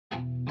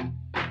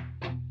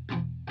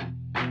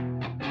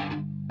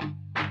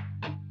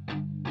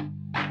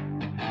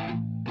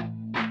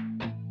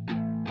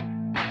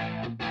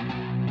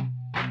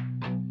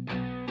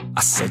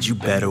I said you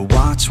better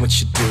watch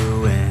what you're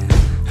doing,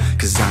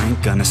 'cause I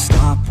ain't gonna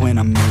stop when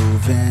I'm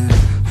moving.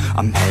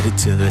 I'm headed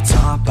to the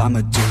top,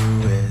 I'ma do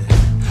it.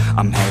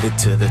 I'm headed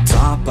to the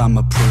top,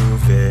 I'ma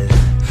prove it.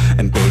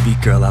 And baby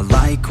girl, I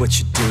like what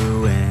you're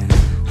doing.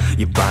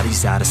 Your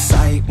body's out of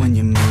sight when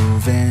you're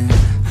moving.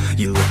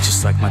 You look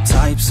just like my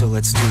type, so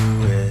let's do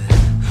it.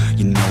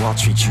 You know I'll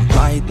treat you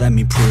right, let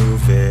me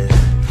prove it.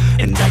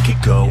 And I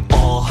could go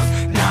all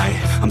night,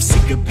 I'm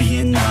sick of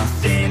being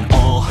nothing.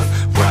 All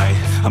right,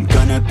 I'm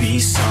gonna be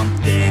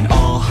something.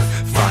 I'll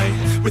fight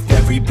with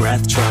every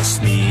breath,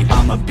 trust me.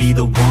 I'ma be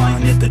the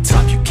one at the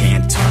top, you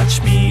can't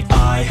touch me.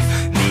 I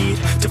need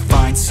to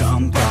find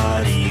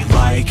somebody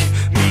like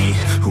me,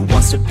 who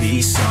wants to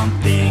be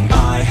something.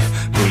 I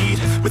bleed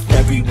with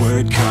every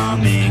word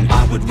coming.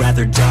 I would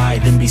rather die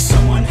than be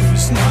someone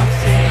who's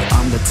nothing.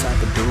 I'm the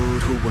type of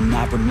dude who will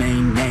not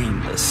remain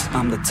nameless.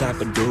 I'm the type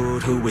of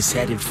dude who is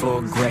headed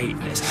for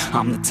greatness.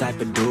 I'm the type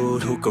of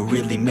dude who could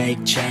really make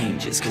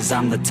changes, 'cause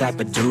I'm the type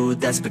of dude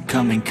that's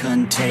becoming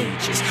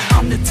contagious.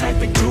 I'm the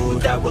type of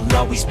dude that will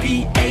always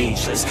be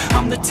ageless.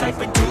 I'm the type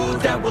of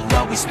dude that will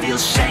always feel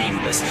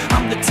shameless.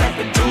 I'm the type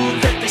of dude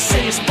that they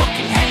say is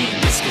fucking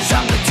heinous, 'cause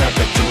I'm the type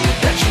of dude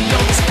that you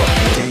know is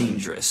fucking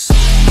dangerous.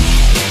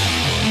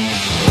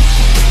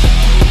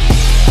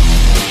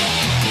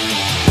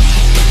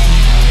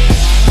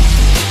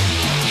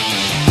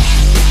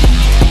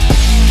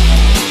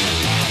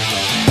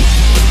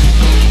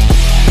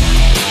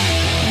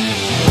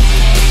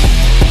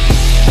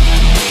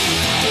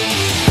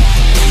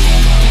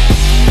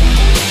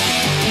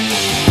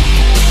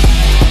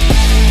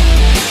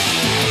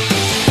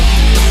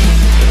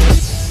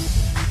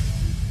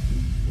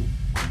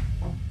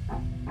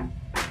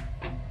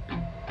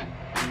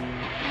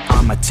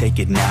 Take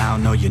it now,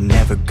 no you're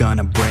never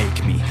gonna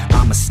break me.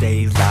 I'ma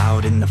stay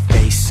loud in the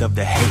face of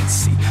the hate,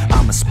 see.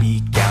 I'ma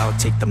speak out,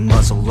 take the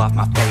muzzle off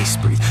my face.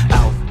 Breathe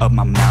out of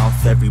my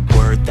mouth every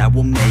word that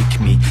will make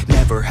me.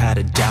 Never had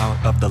a doubt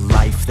of the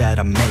life that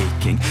I'm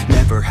making.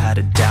 Never had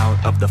a doubt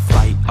of the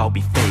fight I'll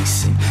be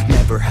facing.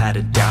 Never had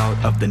a doubt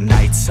of the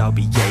nights I'll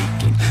be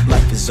aching.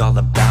 Life is all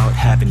about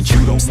having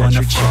dreams that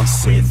you're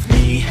chasing. With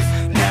me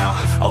now,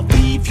 I'll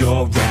leave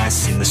your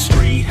ass in the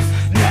street.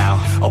 Now,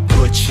 I'll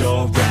put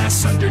your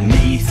ass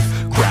underneath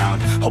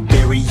ground. I'll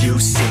bury you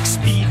 6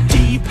 feet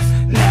deep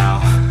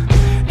now,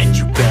 and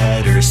you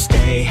better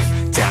stay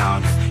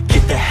down.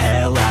 Get the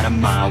hell out of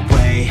my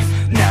way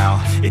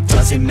now. It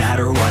doesn't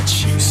matter what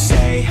you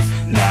say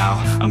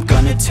now. I'm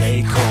gonna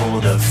take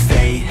hold of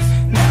fate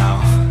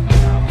now.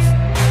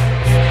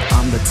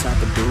 I'm the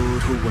type of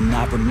dude who will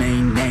not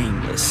remain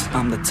nameless.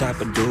 I'm the type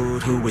of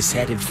dude who is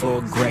headed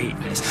for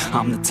greatness.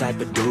 I'm the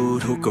type of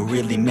dude who could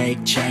really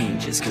make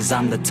changes, 'cause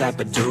I'm the type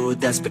of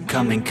dude that's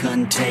becoming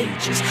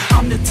contagious.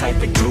 I'm the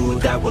type of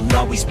dude that will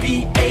always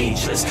be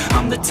ageless.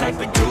 I'm the type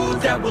of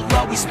dude that will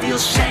always feel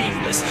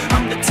shameless.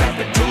 I'm the